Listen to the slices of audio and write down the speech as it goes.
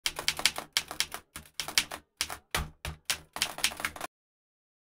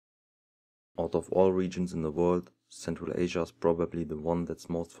Out of all regions in the world, Central Asia is probably the one that's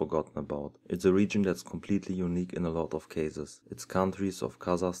most forgotten about. It's a region that's completely unique in a lot of cases. Its countries of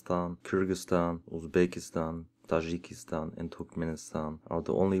Kazakhstan, Kyrgyzstan, Uzbekistan, Tajikistan and Turkmenistan are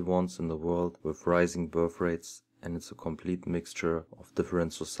the only ones in the world with rising birth rates, and it's a complete mixture of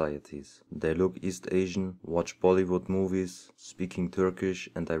different societies. They look East Asian, watch Bollywood movies, speaking Turkish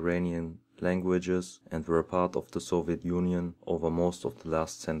and Iranian languages, and were a part of the Soviet Union over most of the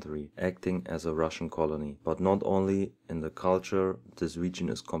last century, acting as a Russian colony. But not only in the culture, this region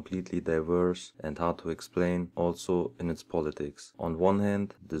is completely diverse and hard to explain, also in its politics. On one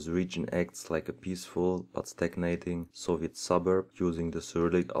hand, this region acts like a peaceful but stagnating Soviet suburb, using the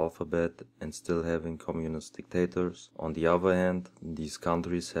Cyrillic alphabet and still having communist dictators. On the other hand, these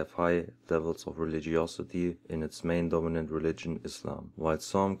countries have high levels of religiosity in its main dominant religion, Islam, while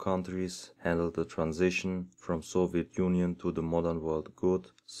some countries handled the transition from Soviet Union to the modern world good,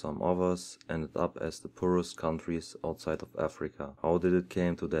 some others ended up as the poorest countries outside of Africa. How did it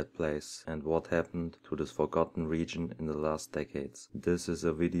came to that place, and what happened to this forgotten region in the last decades? This is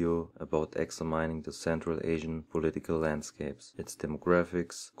a video about examining the Central Asian political landscapes, its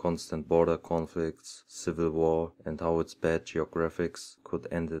demographics, constant border conflicts, civil war, and how its bad geographics could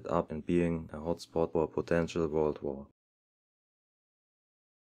end up in being a hotspot for a potential world war.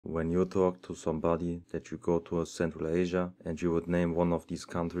 When you talk to somebody that you go to Central Asia and you would name one of these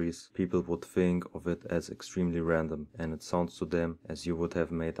countries, people would think of it as extremely random, and it sounds to them as you would have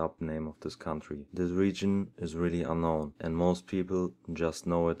made up the name of this country. This region is really unknown, and most people just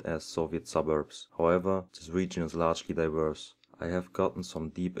know it as Soviet suburbs. However, this region is largely diverse. I have gotten some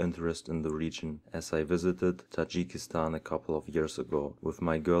deep interest in the region as I visited Tajikistan a couple of years ago with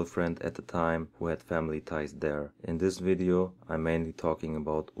my girlfriend at the time, who had family ties there. In this video I'm mainly talking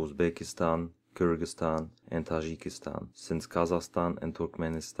about Uzbekistan, Kyrgyzstan and Tajikistan, since Kazakhstan and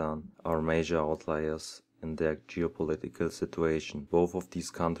Turkmenistan are major outliers in their geopolitical situation. Both of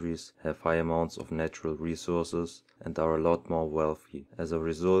these countries have high amounts of natural resources and are a lot more wealthy. As a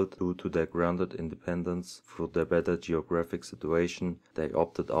result, due to their grounded independence through their better geographic situation, they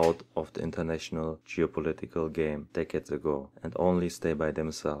opted out of the international geopolitical game decades ago and only stay by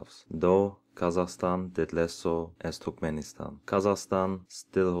themselves. Though Kazakhstan did less so as Turkmenistan. Kazakhstan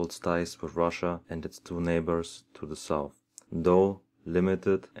still holds ties with Russia and its two neighbors to the south, though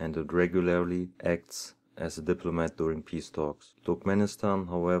limited, and it regularly acts as a diplomat during peace talks. Turkmenistan,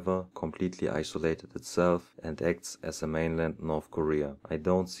 however, completely isolated itself and acts as a mainland North Korea. I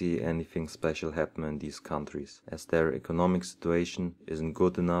don't see anything special happen in these countries, as their economic situation isn't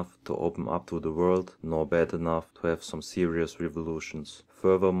good enough to open up to the world, nor bad enough to have some serious revolutions.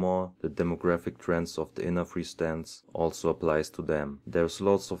 Furthermore, the demographic trends of the inner free stands also applies to them. There's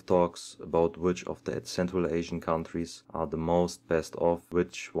lots of talks about which of the Central Asian countries are the most best off,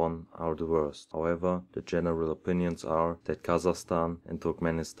 which one are the worst. However, the general opinions are that Kazakhstan and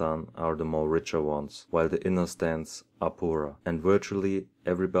Turkmenistan are the more richer ones, while the inner stands are poorer. And virtually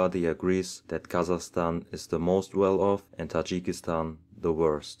everybody agrees that Kazakhstan is the most well off and Tajikistan the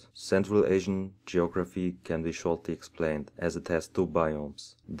worst. Central Asian geography can be shortly explained, as it has two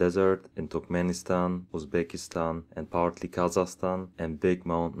biomes: desert in Turkmenistan, Uzbekistan and partly Kazakhstan, and big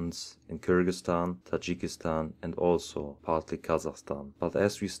mountains in Kyrgyzstan, Tajikistan and also partly Kazakhstan. But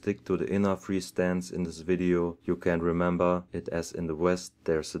as we stick to the inner free stands in this video, you can remember it as in the west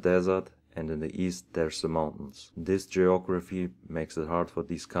there's a desert and in the east there's the mountains. This geography makes it hard for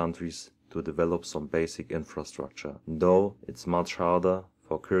these countries to develop some basic infrastructure, though it's much harder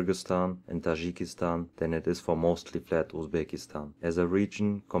for Kyrgyzstan and Tajikistan than it is for mostly flat Uzbekistan. As a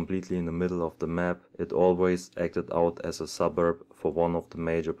region completely in the middle of the map, it always acted out as a suburb for one of the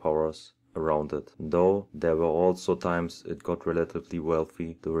major powers around it, though there were also times it got relatively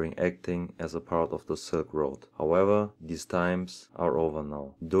wealthy during acting as a part of the Silk Road. However, these times are over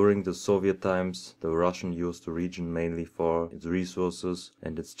now. During the Soviet times, the Russian used the region mainly for its resources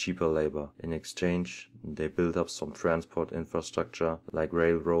and its cheaper labor. In exchange, they built up some transport infrastructure like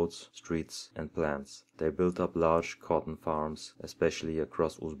railroads, streets and plants. They built up large cotton farms, especially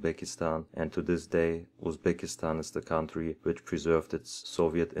across Uzbekistan, and to this day, Uzbekistan is the country which preserved its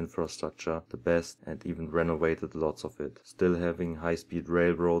Soviet infrastructure the best and even renovated lots of it, still having high-speed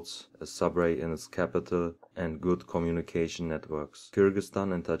railroads, a subway in its capital, and good communication networks.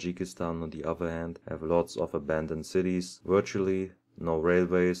 Kyrgyzstan and Tajikistan, on the other hand, have lots of abandoned cities, virtually no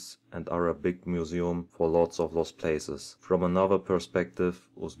railways, and are a big museum for lots of lost places. From another perspective,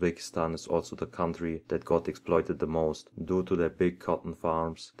 Uzbekistan is also the country that got exploited the most, due to their big cotton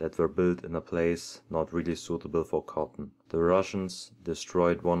farms that were built in a place not really suitable for cotton. The Russians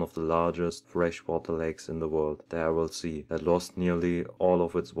destroyed one of the largest freshwater lakes in the world, the Aral Sea, that lost nearly all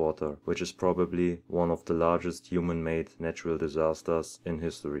of its water, which is probably one of the largest human-made natural disasters in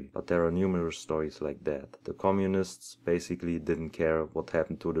history. But there are numerous stories like that. The communists basically didn't care what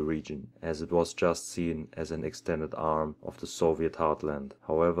happened to the region, as it was just seen as an extended arm of the Soviet heartland.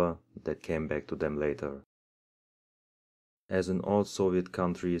 However, that came back to them later. As in all Soviet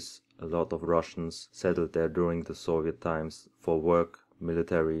countries, a lot of Russians settled there during the Soviet times for work,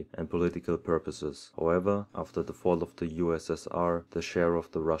 military and political purposes. However, after the fall of the USSR, the share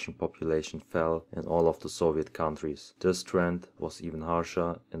of the Russian population fell in all of the Soviet countries. This trend was even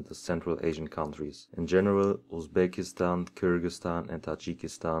harsher in the Central Asian countries. In general, Uzbekistan, Kyrgyzstan and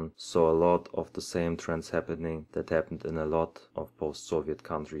Tajikistan saw a lot of the same trends happening that happened in a lot of post-Soviet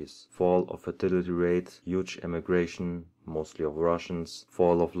countries. Fall of fertility rate, huge emigration, mostly of Russians,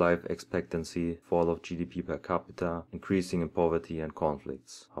 fall of life expectancy, fall of GDP per capita, increasing in poverty and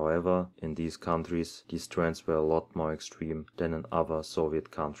conflicts. However, in these countries, these trends were a lot more extreme than in other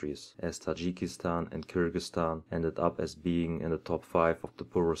Soviet countries, as Tajikistan and Kyrgyzstan ended up as being in the top 5 of the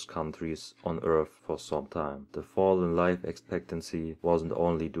poorest countries on earth for some time. The fall in life expectancy wasn't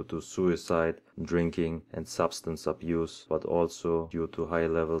only due to suicide, drinking and substance abuse, but also due to high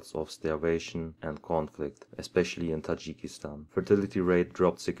levels of starvation and conflict, especially in Tajikistan. Fertility rate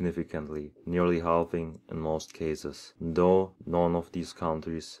dropped significantly, nearly halving in most cases, though none of these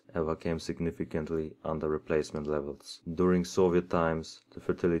countries ever came significantly under replacement levels. During Soviet times, the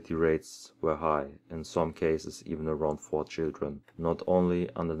fertility rates were high, in some cases even around 4 children, not only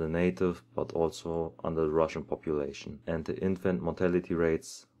under the native but also under the Russian population, and the infant mortality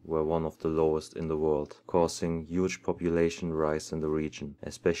rates were one of the lowest in the world, causing huge population rise in the region,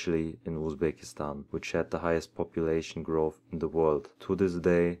 especially in Uzbekistan, which had the highest population growth in the world, to this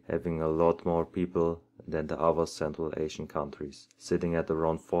day having a lot more people than the other Central Asian countries, sitting at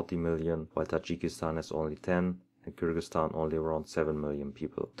around 40 million, while Tajikistan has only 10 and Kyrgyzstan only around 7 million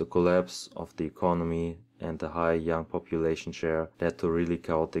people. The collapse of the economy and the high young population share led to really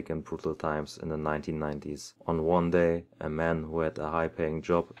chaotic and brutal times in the 1990s. On one day, a man who had a high-paying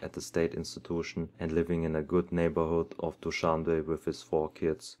job at the state institution and living in a good neighborhood of Dushanbe with his 4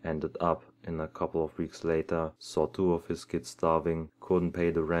 kids ended up in a couple of weeks later, saw 2 of his kids starving, couldn't pay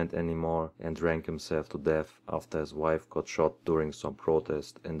the rent anymore and drank himself to death after his wife got shot during some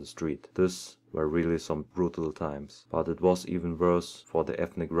protest in the street. This were really some brutal times, but it was even worse for the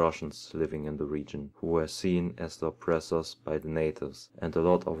ethnic Russians living in the region, who were seen as the oppressors by the natives, and a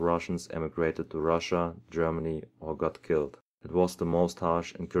lot of Russians emigrated to Russia, Germany or got killed. It was the most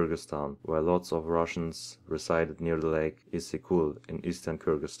harsh in Kyrgyzstan, where lots of Russians resided near the lake Issyk-Kul in eastern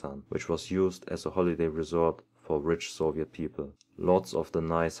Kyrgyzstan, which was used as a holiday resort for rich Soviet people. Lots of the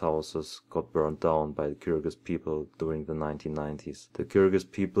nice houses got burned down by the Kyrgyz people during the 1990s. The Kyrgyz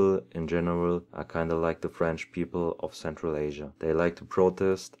people in general are kinda like the French people of Central Asia. They like to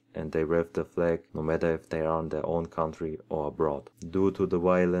protest and they wave their flag no matter if they are in their own country or abroad. Due to the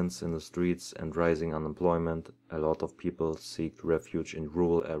violence in the streets and rising unemployment, a lot of people seek refuge in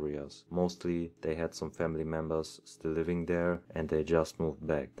rural areas. Mostly they had some family members still living there and they just moved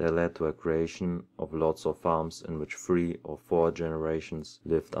back. That led to a creation of lots of farms in which 3 or 4 generations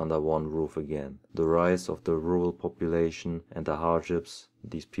lived under one roof again. The rise of the rural population and the hardships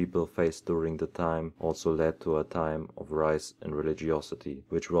these people faced during the time also led to a time of rise in religiosity,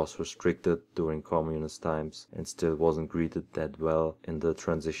 which was restricted during communist times and still wasn't greeted that well in the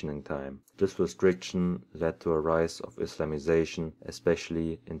transitioning time. This restriction led to a rise of Islamization,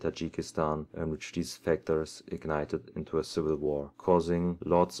 especially in Tajikistan, in which these factors ignited into a civil war, causing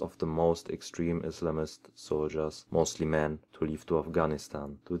lots of the most extreme Islamist soldiers, mostly men, to leave to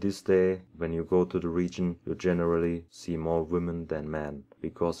Afghanistan. To this day, when you go to the region, you generally see more women than men,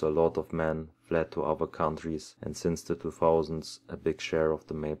 because a lot of men fled to other countries, and since the 2000s a big share of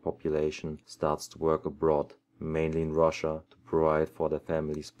the male population starts to work abroad, mainly in Russia, to provide for their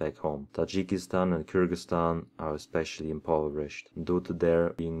families back home. Tajikistan and Kyrgyzstan are especially impoverished, due to there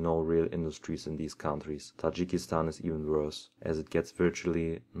being no real industries in these countries. Tajikistan is even worse, as it gets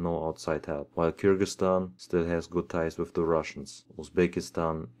virtually no outside help, while Kyrgyzstan still has good ties with the Russians.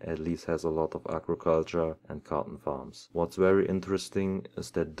 Uzbekistan at least has a lot of agriculture and cotton farms. What's very interesting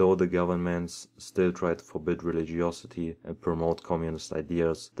is that though the governments still try to forbid religiosity and promote communist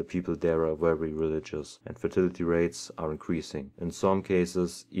ideas, the people there are very religious, and fertility rates are increasing. In some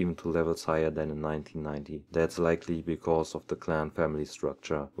cases, even to levels higher than in 1990. That's likely because of the clan family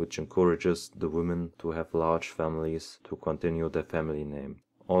structure, which encourages the women to have large families to continue their family name.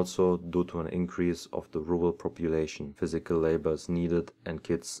 Also due to an increase of the rural population, physical labor is needed and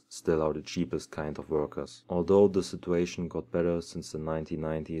kids still are the cheapest kind of workers. Although the situation got better since the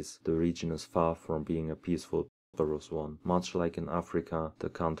 1990s, the region is far from being a peaceful prosperous one. Much like in Africa, the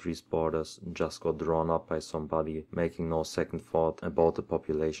country's borders just got drawn up by somebody, making no second thought about the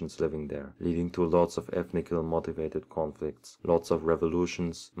populations living there, leading to lots of ethnically motivated conflicts, lots of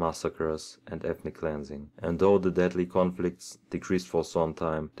revolutions, massacres, and ethnic cleansing. And though the deadly conflicts decreased for some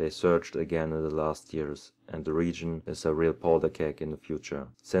time, they surged again in the last years, and the region is a real powder keg in the future.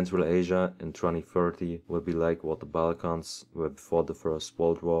 Central Asia in 2030 will be like what the Balkans were before the First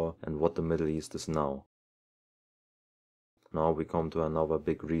World War and what the Middle East is now. Now we come to another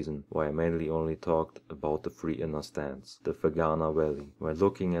big reason why I mainly only talked about the three inner stands, the Fergana Valley. When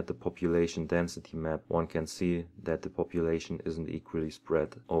looking at the population density map, one can see that the population isn't equally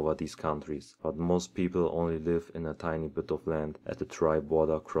spread over these countries, but most people only live in a tiny bit of land at the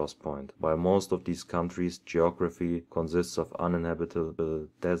tri-border crosspoint. While most of these countries' geography consists of uninhabitable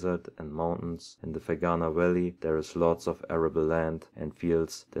desert and mountains, in the Fergana Valley there is lots of arable land and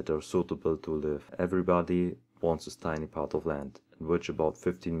fields that are suitable to live. Everybody wants this tiny part of land, in which about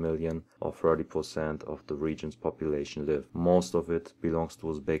 15 million or 30% of the region's population live. Most of it belongs to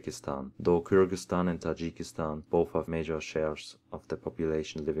Uzbekistan, though Kyrgyzstan and Tajikistan both have major shares of the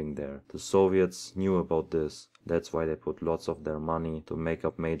population living there. The Soviets knew about this. That's why they put lots of their money to make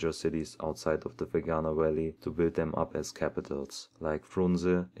up major cities outside of the Fergana Valley to build them up as capitals, like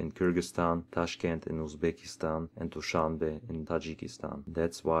Frunze in Kyrgyzstan, Tashkent in Uzbekistan, and Dushanbe in Tajikistan.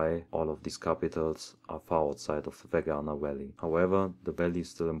 That's why all of these capitals are far outside of the Fergana Valley. However, the valley is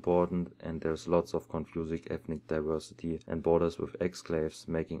still important and there's lots of confusing ethnic diversity and borders with exclaves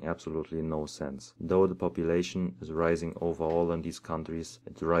making absolutely no sense. Though the population is rising overall in these countries,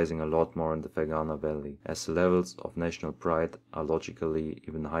 it's rising a lot more in the Fergana Valley, as the levels of national pride are logically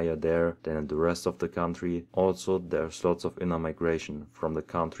even higher there than in the rest of the country. Also, there's lots of inner migration from the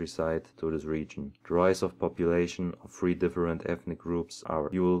countryside to this region. The rise of population of three different ethnic groups are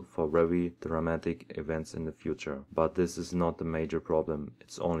fuel for very dramatic events in the future. But this is not the major problem,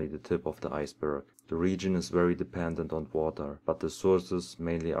 it's only the tip of the iceberg. The region is very dependent on water, but the sources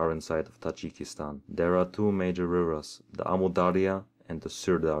mainly are inside of Tajikistan. There are two major rivers, the Amu Darya and the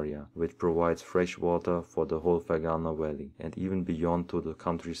Sirdarya, which provides fresh water for the whole Fergana Valley, and even beyond to the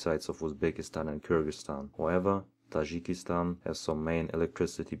countrysides of Uzbekistan and Kyrgyzstan. However, Tajikistan has some main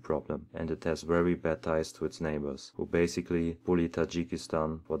electricity problem, and it has very bad ties to its neighbors, who basically bully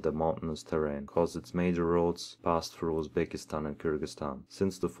Tajikistan for the mountainous terrain, cause its major roads pass through Uzbekistan and Kyrgyzstan.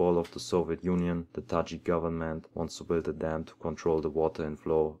 Since the fall of the Soviet Union, the Tajik government wants to build a dam to control the water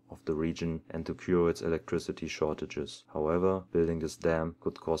inflow of the region and to cure its electricity shortages. However, building this dam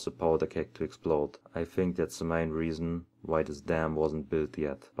could cause a powder keg to explode. I think that's the main reason why this dam wasn't built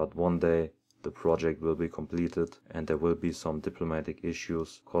yet, but one day the project will be completed and there will be some diplomatic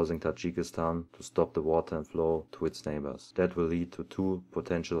issues causing Tajikistan to stop the water inflow to its neighbors. That will lead to two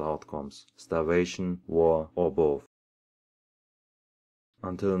potential outcomes: starvation, war, or both.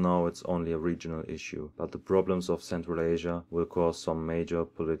 Until now it's only a regional issue, but the problems of Central Asia will cause some major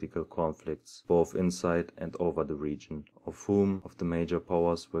political conflicts, both inside and over the region, of whom of the major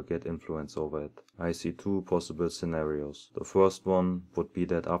powers will get influence over it. I see two possible scenarios. The first one would be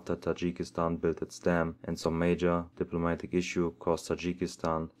that after Tajikistan built its dam and some major diplomatic issue caused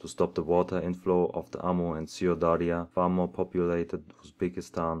Tajikistan to stop the water inflow of the Amu and Sirdarya, far more populated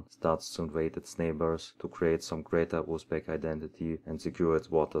Uzbekistan starts to invade its neighbors to create some greater Uzbek identity and secure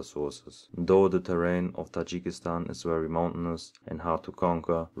its water sources. Though the terrain of Tajikistan is very mountainous and hard to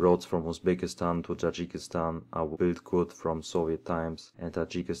conquer, roads from Uzbekistan to Tajikistan are built good from Soviet times, and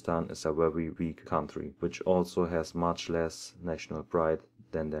Tajikistan is a very weak country, which also has much less national pride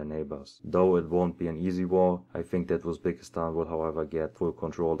than their neighbors. Though it won't be an easy war, I think that Uzbekistan will however get full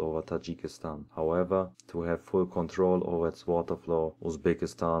control over Tajikistan. However, to have full control over its water flow,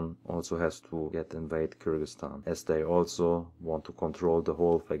 Uzbekistan also has to invade Kyrgyzstan, as they also want to control the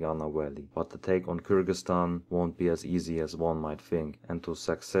whole Fergana Valley. But the take on Kyrgyzstan won't be as easy as one might think, and to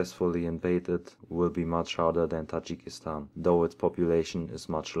successfully invade it will be much harder than Tajikistan, though its population is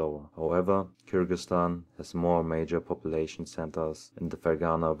much lower. However, Kyrgyzstan has more major population centers in the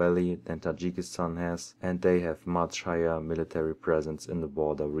Fergana Valley than Tajikistan has, and they have much higher military presence in the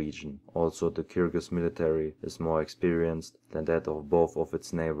border region. Also, the Kyrgyz military is more experienced than that of both of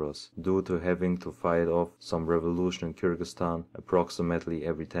its neighbors, due to having to fight off some revolution in Kyrgyzstan approximately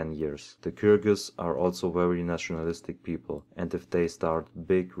every 10 years. The Kyrgyz are also very nationalistic people, and if they start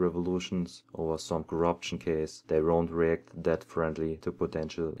big revolutions over some corruption case, they won't react that friendly to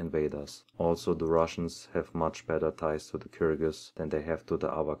potential invaders. Also, the Russians have much better ties to the Kyrgyz than they have to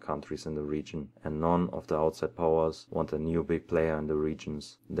the other countries in the region, and none of the outside powers want a new big player in the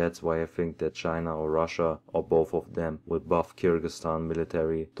regions. That's why I think that China or Russia, or both of them, will buff Kyrgyzstan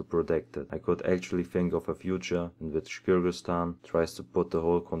military to protect it. I could actually think of a future in which Kyrgyzstan tries to put the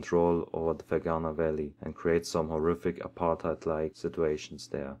whole control over the Fergana Valley and create some horrific apartheid-like situations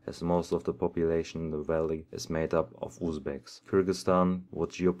there, as most of the population in the valley is made up of Uzbeks. Kyrgyzstan would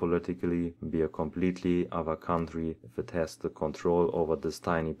geopolitically be a completely other country if it has the control over this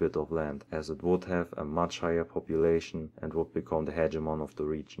tiny bit of land, as it would have a much higher population and would become the hegemon of the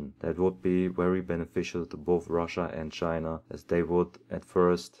region. That would be very beneficial to both Russia and China, as they would at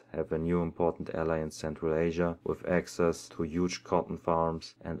first have a new important ally in Central Asia with access to huge cotton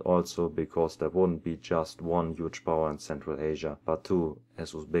farms, and also because there wouldn't be just one huge power in Central Asia, but two,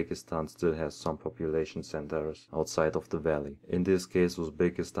 as Uzbekistan still has some population centers outside of the valley. In this case,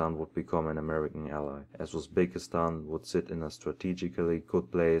 Uzbekistan would become an American ally, as Uzbekistan would sit in a strategically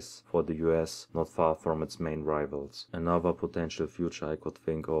good place for the US, not far from its main rivals. Another potential future I could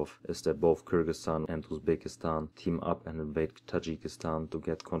think of is that both Kyrgyzstan and Uzbekistan team up and invade Tajikistan to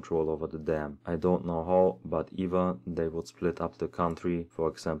get control over the dam. I don't know how, but either they would split up the country, for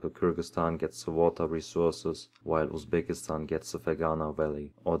example Kyrgyzstan gets the water resources while Uzbekistan gets the Fergana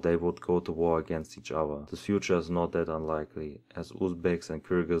Valley, or they would go to war against each other. This future is not that unlikely, as Uzbeks and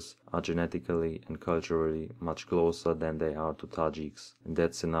Kyrgyz are genetically and culturally much closer than they are to Tajiks. In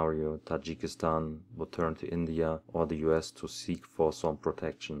that scenario, Tajikistan would turn to India or the US to seek for some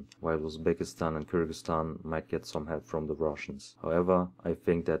protection, while Uzbekistan and Kyrgyzstan might get some help from the Russians. However, I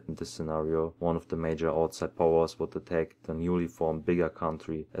think that in this scenario, one of the major outside powers would attack the newly formed bigger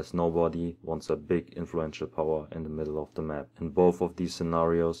country, as nobody wants a big influential power in the middle of the map. In both of these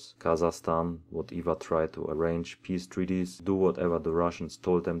scenarios, Kazakhstan would either try to arrange peace treaties, do whatever the Russians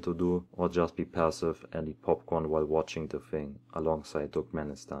told them to do, or just be passive and eat popcorn while watching the thing, alongside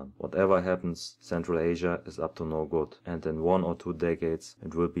Turkmenistan. Whatever happens, Central Asia is up to no good, and in 1 or 2 decades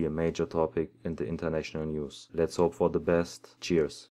it will be a major topic in the international news. Let's hope for the best. Cheers.